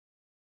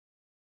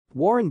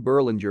Warren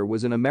Berlinger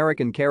was an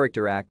American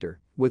character actor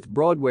with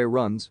Broadway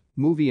runs,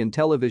 movie and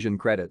television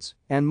credits,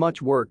 and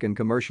much work in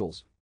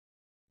commercials.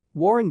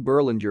 Warren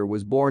Berlinger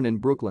was born in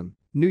Brooklyn,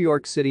 New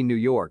York City, New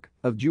York,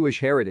 of Jewish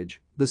heritage,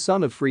 the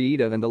son of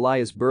Frieda and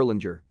Elias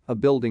Berlinger, a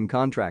building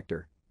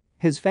contractor.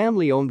 His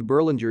family owned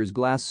Berlinger's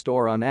Glass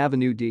Store on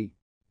Avenue D.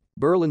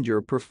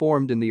 Berlinger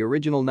performed in the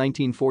original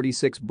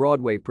 1946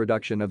 Broadway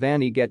production of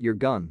Annie Get Your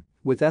Gun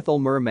with Ethel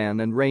Merman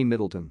and Ray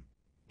Middleton.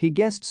 He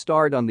guest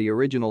starred on the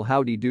original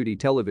Howdy Doody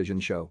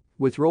television show,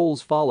 with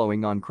roles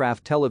following on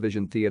Kraft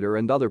Television Theater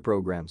and other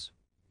programs.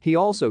 He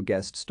also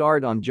guest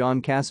starred on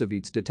John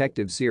Cassavetes'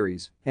 detective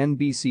series,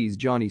 NBC's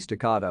Johnny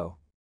Staccato.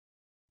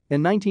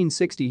 In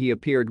 1960 he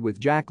appeared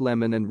with Jack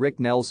Lemmon and Rick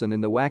Nelson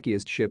in The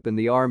Wackiest Ship in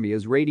the Army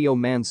as Radio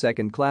Man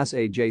Second Class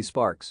A.J.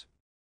 Sparks.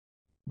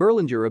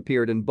 Berlinger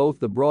appeared in both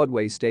the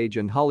Broadway stage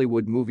and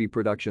Hollywood movie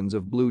productions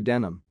of Blue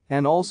Denim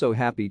and also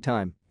Happy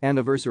Time,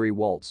 Anniversary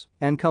Waltz,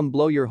 and Come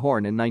Blow Your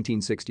Horn in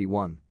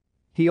 1961.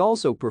 He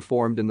also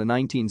performed in the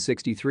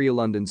 1963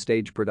 London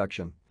stage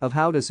production of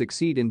How to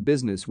Succeed in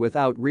Business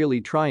Without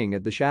Really Trying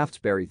at the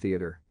Shaftesbury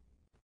Theatre.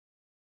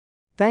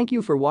 Thank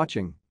you for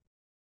watching.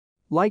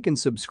 Like and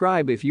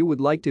subscribe if you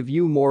would like to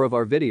view more of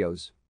our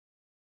videos.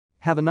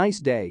 Have a nice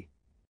day.